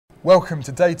Welcome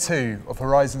to day 2 of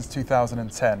Horizons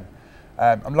 2010.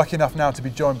 I'm lucky enough now to be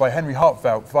joined by Henry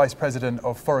Harteveldt, Vice President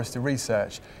of Forrester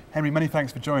Research. Henry, many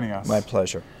thanks for joining us. My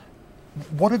pleasure.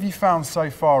 What have you found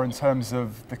so far in terms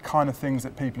of the kind of things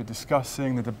that people are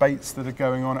discussing, the debates that are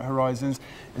going on at Horizons?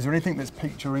 Is there anything that's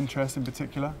piqued your interest in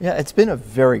particular? Yeah, it's been a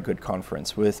very good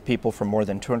conference with people from more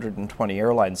than 220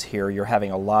 airlines here. You're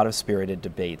having a lot of spirited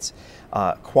debates.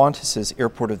 Qantas's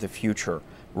Airport of the Future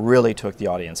really took the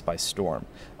audience by storm.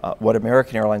 What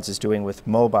American Airlines is doing with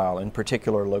mobile, in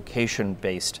particular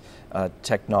location-based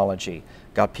technology,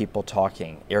 got people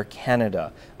talking. Air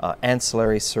Canada,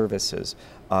 ancillary services,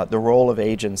 the role of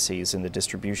agencies in the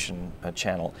distribution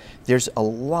channel. There's a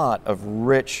lot of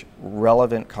rich,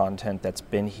 relevant content that's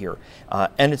been here,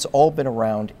 and it's all been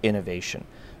around innovation.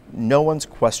 No one's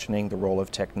questioning the role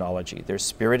of technology. There's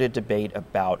spirited debate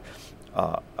about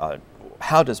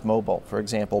how does mobile, for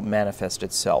example, manifest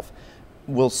itself?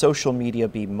 Will social media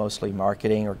be mostly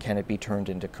marketing, or can it be turned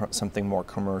into something more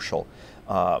commercial?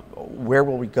 Where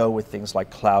will we go with things like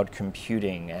cloud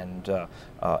computing and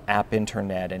app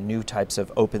internet and new types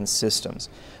of open systems?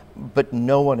 But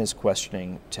no one is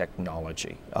questioning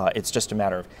technology. It's just a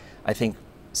matter of, I think,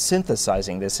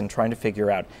 synthesizing this and trying to figure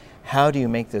out how do you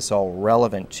make this all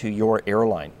relevant to your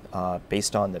airline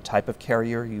based on the type of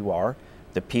carrier you are,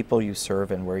 the people you serve,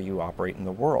 and where you operate in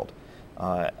the world.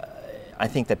 I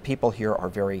think that people here are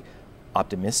very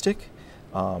optimistic.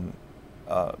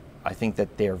 I think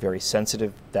that they are very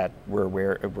sensitive that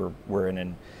we're in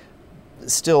a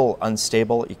still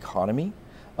unstable economy,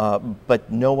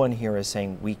 but no one here is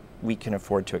saying we can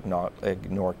afford to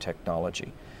ignore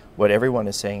technology. What everyone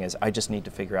is saying is, I just need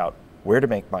to figure out where to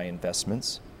make my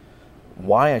investments,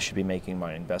 why I should be making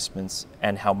my investments,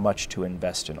 and how much to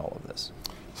invest in all of this.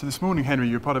 So this morning, Henry,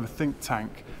 you're part of a think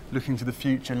tank looking to the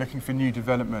future, looking for new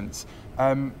developments.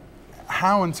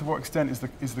 How and to what extent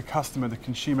is the customer, the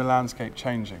consumer landscape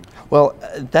changing? Well,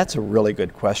 that's a really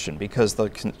good question, because the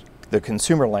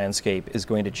consumer landscape is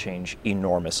going to change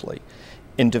enormously.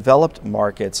 In developed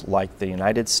markets like the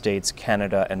United States,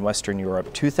 Canada, and Western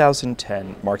Europe,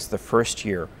 2010 marks the first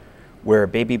year where a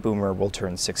baby boomer will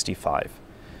turn 65.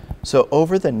 So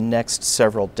over the next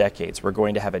several decades, we're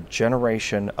going to have a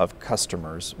generation of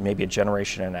customers, maybe a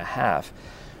generation and a half,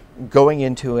 going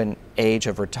into an age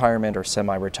of retirement or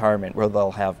semi-retirement where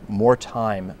they'll have more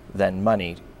time than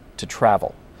money to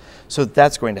travel. So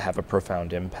that's going to have a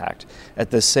profound impact. At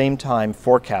the same time,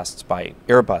 forecasts by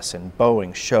Airbus and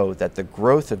Boeing show that the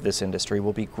growth of this industry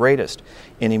will be greatest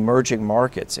in emerging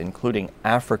markets, including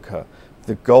Africa,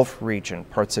 the Gulf region,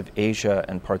 parts of Asia,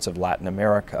 and parts of Latin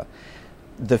America.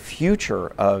 The future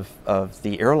of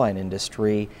the airline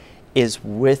industry is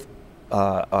with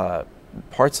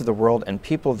parts of the world and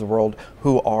people of the world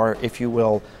who are, if you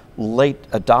will, late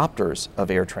adopters of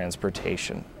air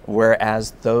transportation,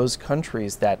 whereas those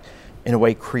countries that, in a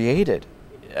way, created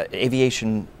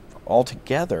aviation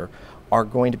altogether are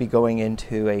going to be going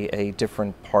into a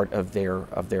different part of their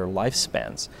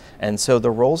lifespans. And so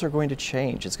the roles are going to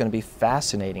change. It's going to be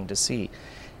fascinating to see.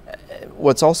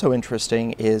 What's also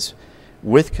interesting is,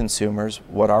 with consumers,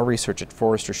 what our research at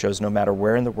Forrester shows, no matter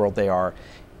where in the world they are,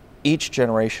 each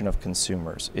generation of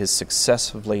consumers is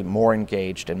successively more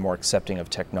engaged and more accepting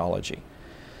of technology.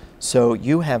 So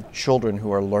you have children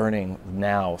who are learning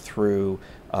now through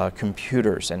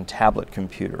computers and tablet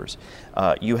computers.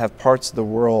 You have parts of the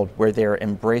world where their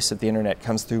embrace of the internet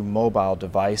comes through mobile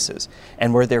devices,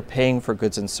 and where they're paying for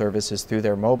goods and services through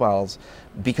their mobiles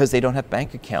because they don't have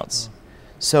bank accounts.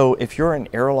 So if you're an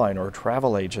airline or a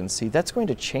travel agency, that's going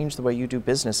to change the way you do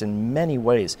business in many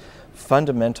ways,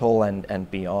 fundamental and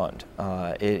beyond.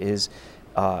 It is,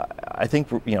 I think,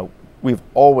 we've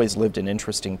always lived in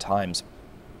interesting times.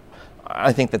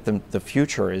 I think that the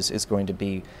future is going to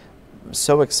be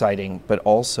so exciting, but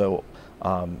also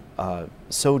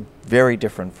so very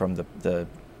different from the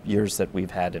years that we've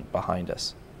had behind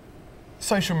us.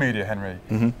 Social media, Henry.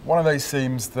 One of those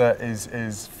themes that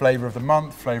is flavour of the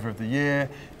month, flavour of the year.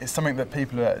 It's something that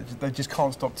people they just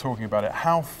can't stop talking about it.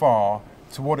 How far,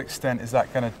 to what extent is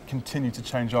that going to continue to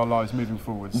change our lives moving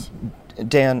forwards?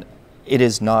 Dan, it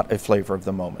is not a flavour of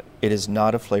the moment. It is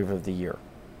not a flavour of the year.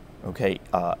 Okay,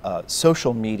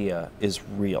 social media is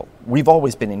real. We've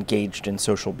always been engaged in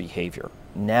social behavior.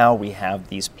 Now we have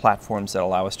these platforms that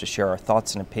allow us to share our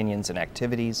thoughts and opinions and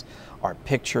activities, our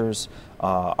pictures,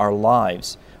 our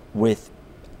lives with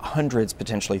hundreds,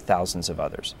 potentially thousands of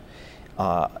others.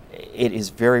 It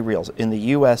is very real. In the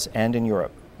US and in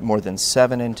Europe, more than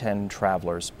 7 in 10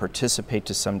 travelers participate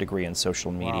to some degree in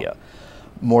social media. Wow.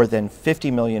 More than 50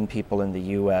 million people in the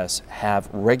US have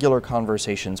regular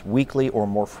conversations weekly or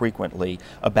more frequently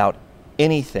about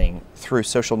anything through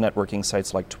social networking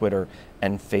sites like Twitter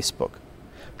and Facebook.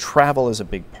 Travel is a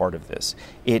big part of this.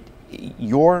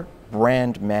 Your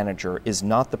brand manager is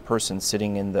not the person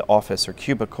sitting in the office or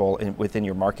cubicle within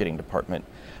your marketing department.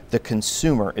 The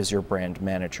consumer is your brand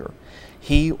manager.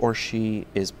 He or she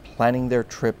is planning their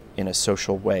trip in a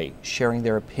social way, sharing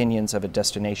their opinions of a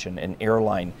destination, an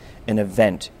airline, an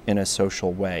event in a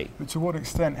social way. But to what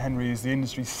extent, Henry, is the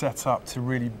industry set up to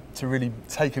really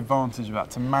take advantage of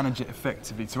that, to manage it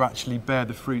effectively, to actually bear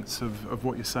the fruits of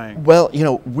what you're saying? Well,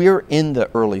 we're in the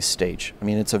early stage. I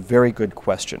mean, it's a very good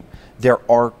question. There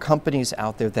are companies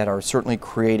out there that are certainly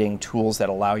creating tools that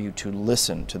allow you to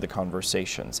listen to the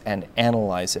conversations and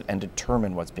analyze it and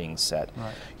determine what's being said.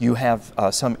 Right. You have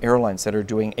some airlines that are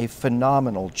doing a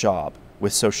phenomenal job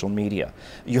with social media.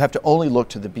 You have to only look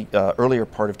to the earlier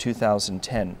part of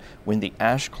 2010 when the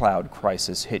ash cloud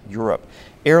crisis hit Europe.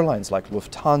 Airlines like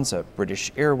Lufthansa,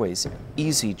 British Airways,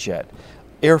 EasyJet,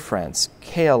 Air France,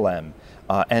 KLM,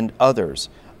 and others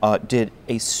did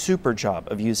a super job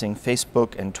of using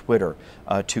Facebook and Twitter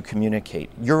to communicate.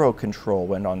 Eurocontrol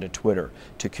went onto Twitter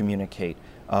to communicate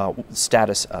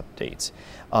status updates.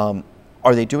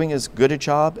 Are they doing as good a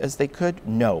job as they could?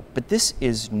 No, but this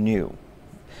is new.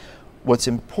 What's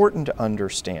important to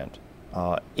understand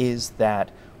is that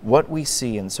what we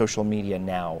see in social media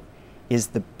now is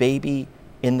the baby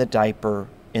in the diaper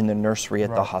in the nursery at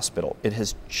the hospital. It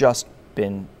has just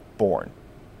been born.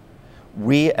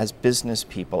 We as business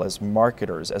people, as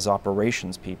marketers, as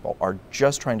operations people, are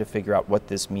just trying to figure out what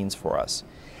this means for us.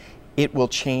 It will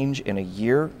change in a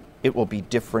year. It will be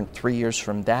different 3 years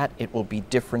from that. It will be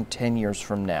different 10 years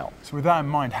from now. So with that in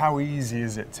mind, how easy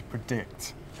is it to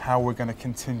predict how we're going to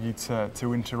continue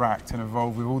to interact and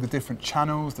evolve with all the different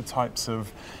channels, the types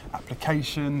of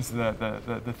applications,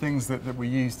 the things that we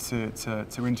use to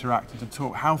interact and to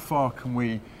talk? How far can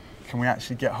we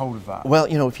actually get hold of that? Well,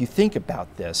 if you think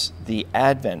about this, the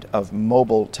advent of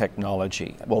mobile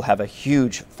technology will have a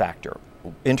huge factor.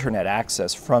 Internet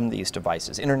access from these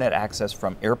devices, internet access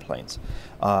from airplanes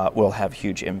will have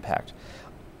huge impact.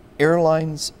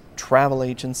 Airlines, travel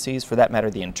agencies, for that matter,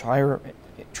 the entire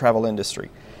travel industry,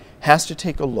 has to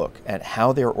take a look at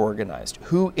how they're organized,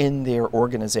 who in their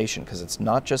organization, because it's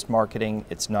not just marketing,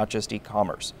 it's not just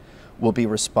e-commerce, will be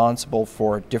responsible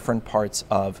for different parts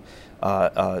of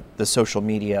the social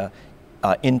media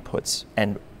inputs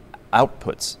and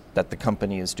outputs that the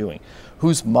company is doing.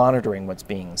 Who's monitoring what's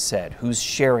being said? Who's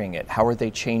sharing it? How are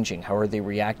they changing? How are they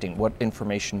reacting? What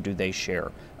information do they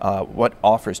share? What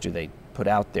offers do they put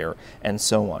out there? And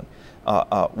so on.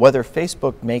 Whether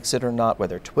Facebook makes it or not,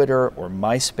 whether Twitter or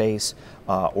MySpace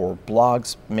or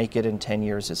blogs make it in 10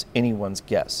 years is anyone's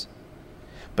guess.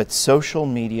 But social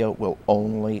media will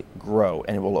only grow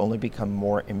and it will only become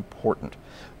more important.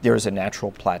 There is a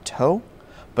natural plateau,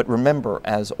 but remember,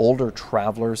 as older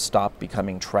travelers stop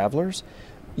becoming travelers,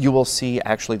 you will see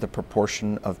actually the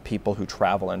proportion of people who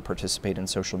travel and participate in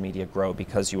social media grow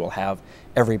because you will have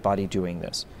everybody doing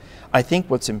this. I think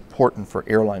what's important for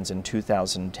airlines in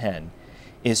 2010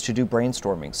 is to do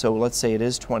brainstorming. So let's say it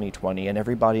is 2020 and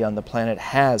everybody on the planet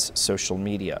has social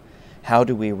media. How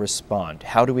do we respond?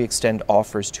 How do we extend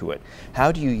offers to it?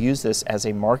 How do you use this as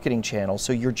a marketing channel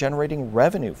so you're generating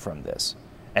revenue from this?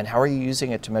 And how are you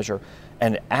using it to measure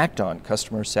and act on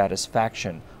customer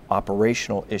satisfaction,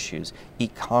 operational issues,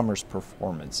 e-commerce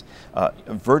performance?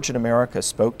 Virgin America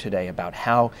spoke today about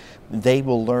how they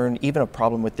will learn even a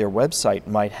problem with their website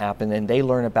might happen, and they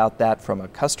learn about that from a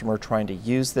customer trying to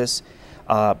use this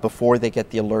before they get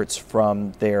the alerts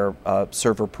from their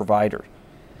server provider.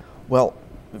 Well,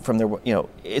 from their,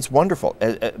 it's wonderful.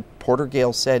 Porter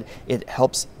Gale said it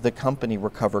helps the company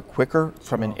recover quicker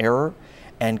from an error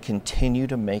and continue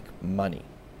to make money.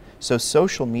 So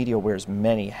social media wears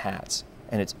many hats,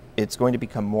 and it's going to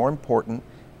become more important,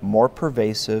 more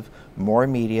pervasive, more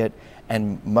immediate,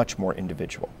 and much more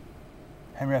individual.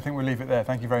 Henry, I think we'll leave it there.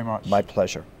 Thank you very much. My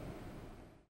pleasure.